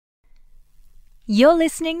You're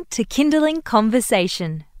listening to Kindling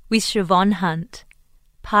Conversation with Siobhan Hunt,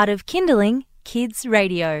 part of Kindling Kids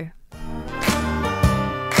Radio.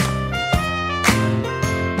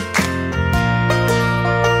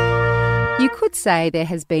 You could say there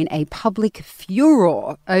has been a public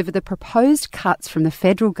furor over the proposed cuts from the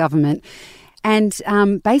federal government and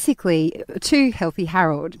basically to Healthy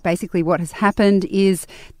Harold. Basically what has happened is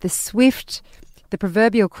the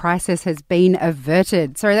proverbial crisis has been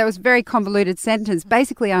averted. Sorry, that was a very convoluted sentence.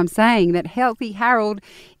 Basically, I'm saying that Healthy Harold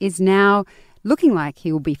is now looking like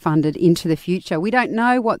he will be funded into the future. We don't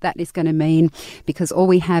know what that is going to mean because all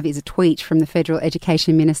we have is a tweet from the Federal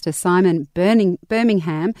Education Minister, Simon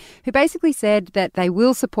Birmingham, who basically said that they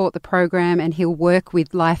will support the program and he'll work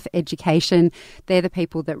with Life Education. They're the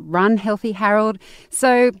people that run Healthy Harold.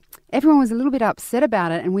 So everyone was a little bit upset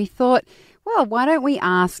about it, and we thought, well, why don't we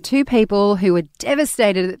ask two people who were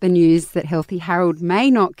devastated at the news that Healthy Harold may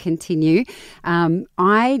not continue.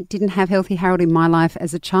 I didn't have Healthy Harold in my life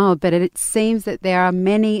as a child, but it seems that there are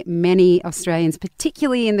many, many Australians,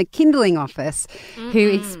 particularly in the Kindling office, who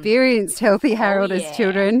experienced Healthy Harold as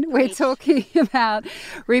children. We're talking about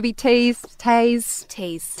Ruby Tees,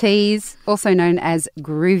 also known as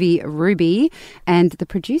Groovy Ruby, and the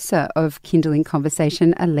producer of Kindling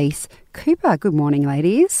Conversation, Elise Cooper. Good morning,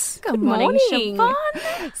 ladies. Good morning,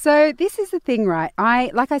 Siobhan. So this is the thing, right?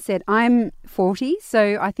 Like I said, I'm 40,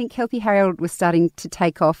 so I think Healthy Harold was starting to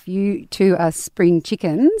take off. You two are spring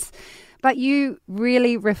chickens. But you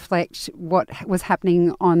really reflect what was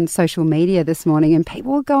happening on social media this morning, and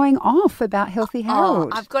people were going off about Healthy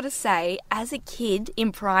Harold. I've got to say, as a kid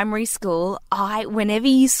in primary school, whenever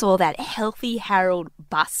you saw that Healthy Harold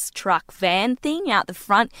bus truck van thing out the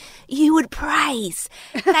front, you would praise.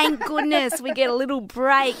 Thank goodness we get a little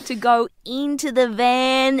break to go into the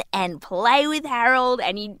van and play with Harold,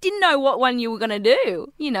 and you didn't know what one you were going to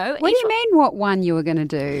do. You know. What do you mean what one you were going to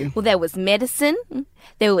do? Well, there was medicine.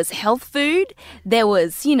 There was health food. There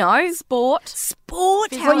was, sport.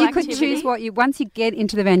 Well, you could choose once you get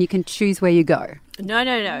into the van, you can choose where you go. No.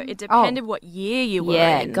 It depended what year you were in.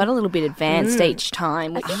 Yeah, got a little bit advanced each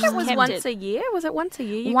time. I think it was once a year. Was it once a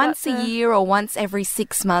year? Once a year or once every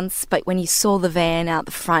 6 months. But when you saw the van out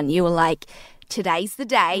the front, you were like, today's the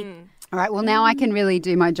day. All right, well, now I can really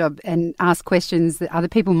do my job and ask questions that other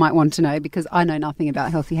people might want to know because I know nothing about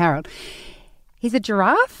Healthy Harold. He's a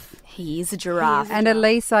giraffe? He is a giraffe. And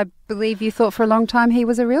Elise, I believe you thought for a long time he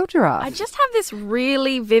was a real giraffe. I just have this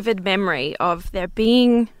really vivid memory of there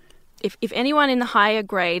being, if anyone in the higher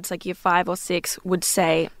grades, like year 5 or 6, would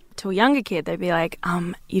say to a younger kid, they'd be like,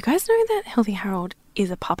 you guys know that Healthy Harold is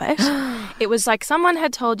a puppet? It was like someone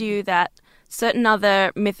had told you that certain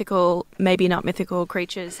other mythical, maybe not mythical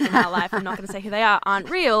creatures in our life, I'm not going to say who they are, aren't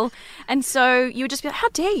real. And so you would just be like, how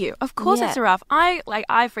dare you? Of course it's a giraffe.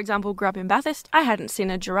 I, for example, grew up in Bathurst. I hadn't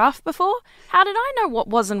seen a giraffe before. How did I know what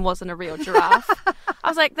was and wasn't a real giraffe? I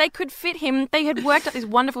was like, they could fit him. They had worked out this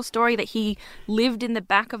wonderful story that he lived in the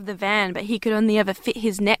back of the van, but he could only ever fit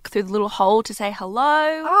his neck through the little hole to say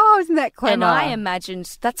hello. Oh, isn't that clever? And I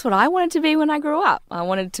imagined that's what I wanted to be when I grew up. I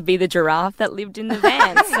wanted to be the giraffe that lived in the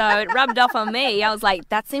van. So it rubbed off on me. I was like,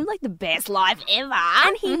 that seemed like the best life ever.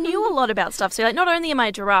 And he knew a lot about stuff. So, not only am I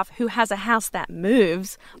a giraffe who has a house that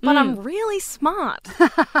moves, but I'm really smart.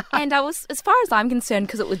 And I was, as far as I'm concerned,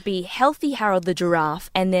 because it would be Healthy Harold the giraffe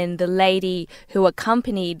and then the lady who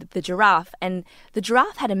accompanied the giraffe. And the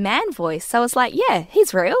giraffe had a man voice. So I was like, yeah,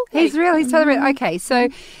 he's real. He's real. He's totally real. Okay, so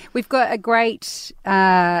we've got a great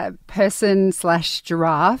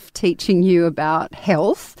person/giraffe teaching you about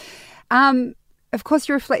health. Of course,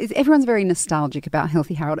 everyone's very nostalgic about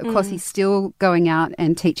Healthy Harold. Of course, he's still going out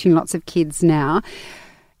and teaching lots of kids now.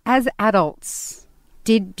 As adults,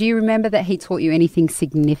 do you remember that he taught you anything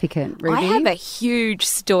significant, Ruby? I have a huge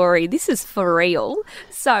story. This is for real.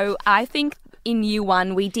 So I think in year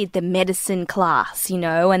 1 we did the medicine class,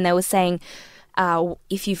 and they were saying,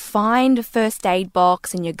 if you find a first aid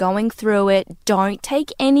box and you're going through it, don't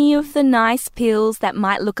take any of the nice pills that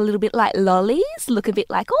might look a little bit like lollies, look a bit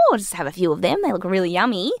like, just have a few of them, they look really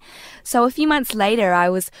yummy. So a few months later, I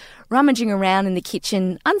was rummaging around in the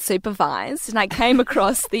kitchen unsupervised and I came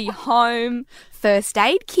across the home first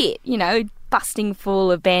aid kit, busting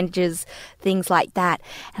full of bandages, things like that.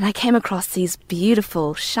 And I came across these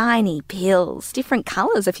beautiful, shiny pills, different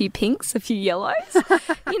colours, a few pinks, a few yellows,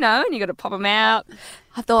 and you got to pop them out.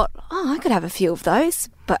 I thought, I could have a few of those,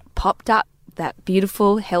 but popped up that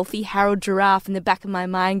beautiful, Healthy Harold giraffe in the back of my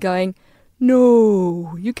mind going,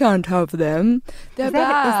 no, you can't have them. They're Is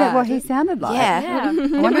that what he sounded like? Yeah.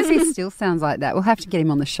 I wonder if he still sounds like that. We'll have to get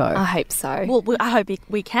him on the show. I hope so. Well, I hope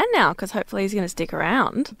we can now, because hopefully he's going to stick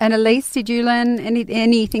around. And Elise, did you learn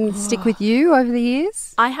anything stick with you over the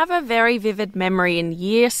years? I have a very vivid memory in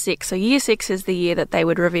year 6. So year 6 is the year that they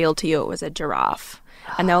would reveal to you it was a giraffe.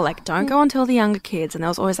 And they were like, don't go and tell the younger kids. And there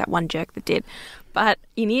was always that one jerk that did. But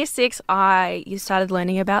in year 6, you started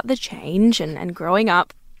learning about the change and growing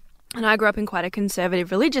up. And I grew up in quite a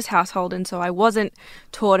conservative religious household, and so I wasn't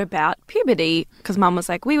taught about puberty because Mum was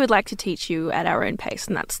like, we would like to teach you at our own pace,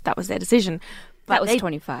 and that was their decision. That was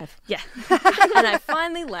 25. Yeah. And I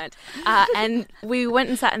finally learnt. And we went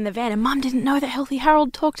and sat in the van, and Mum didn't know that Healthy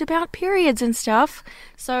Harold talked about periods and stuff.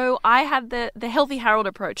 So I had the Healthy Harold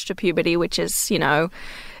approach to puberty, which is,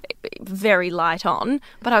 very light on.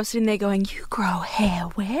 But I was sitting there going, you grow hair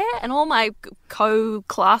where? And all my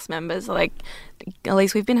co-class members are like,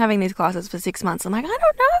 Elise, we've been having these classes for 6 months. I'm like, I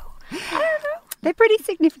don't know. They're pretty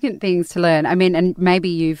significant things to learn. I mean, and maybe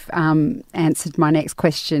you've answered my next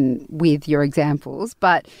question with your examples,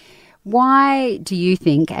 but why do you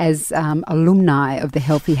think, as alumni of the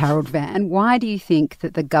Healthy Harold van, why do you think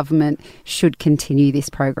that the government should continue this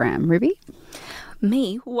program, Ruby?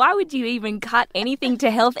 Me? Why would you even cut anything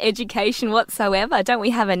to health education whatsoever? Don't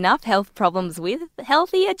we have enough health problems with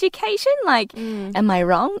healthy education? Am I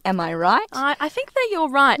wrong? Am I right? I think that you're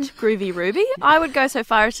right, Groovy Ruby. I would go so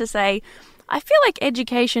far as to say, I feel like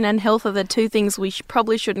education and health are the two things we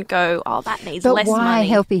probably shouldn't go, that needs less money. But why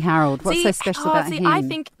Healthy Harold? What's so special about him? I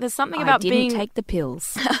think there's something about being... I didn't take the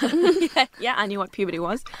pills. yeah, I knew what puberty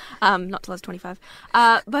was. Not till I was 25.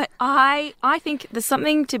 But I think there's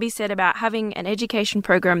something to be said about having an education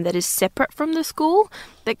program that is separate from the school,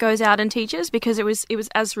 that goes out and teaches, because it was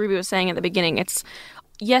as Ruby was saying at the beginning, it's...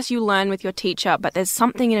 Yes, you learn with your teacher, but there's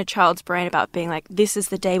something in a child's brain about being like, this is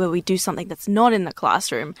the day where we do something that's not in the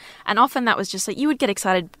classroom. And often that was just like, you would get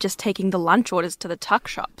excited just taking the lunch orders to the tuck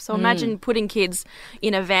shop. So imagine putting kids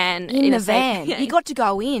in a van. In a van. You got to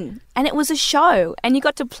go in, and it was a show, and you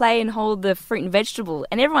got to play and hold the fruit and vegetable,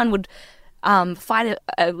 and everyone would... fight,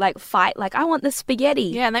 I want the spaghetti.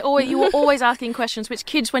 Yeah, and you were always asking questions, which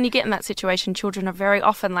kids, when you get in that situation, children are very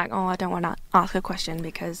often like, I don't want to ask a question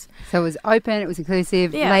because... So it was open, it was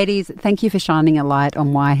inclusive. Yeah. Ladies, thank you for shining a light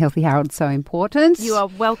on why Healthy Harold's so important. You are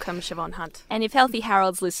welcome, Siobhan Hunt. And if Healthy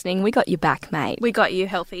Harold's listening, we got your back, mate. We got you,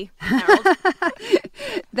 Healthy Harold.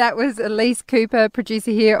 That was Elise Cooper, producer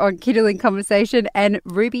here on Kindling Conversation, and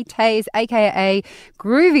Ruby Taze, a.k.a.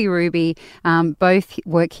 Groovy Ruby. Both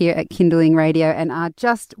work here at Kindling Radio and are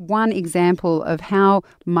just one example of how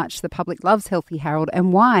much the public loves Healthy Harold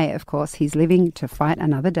and why, of course, he's living to fight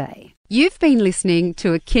another day. You've been listening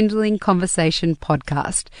to a Kindling Conversation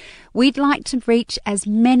podcast. We'd like to reach as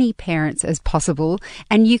many parents as possible,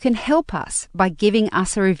 and you can help us by giving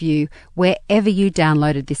us a review wherever you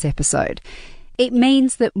downloaded this episode. It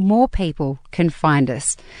means that more people can find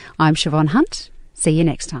us. I'm Siobhan Hunt. See you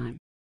next time.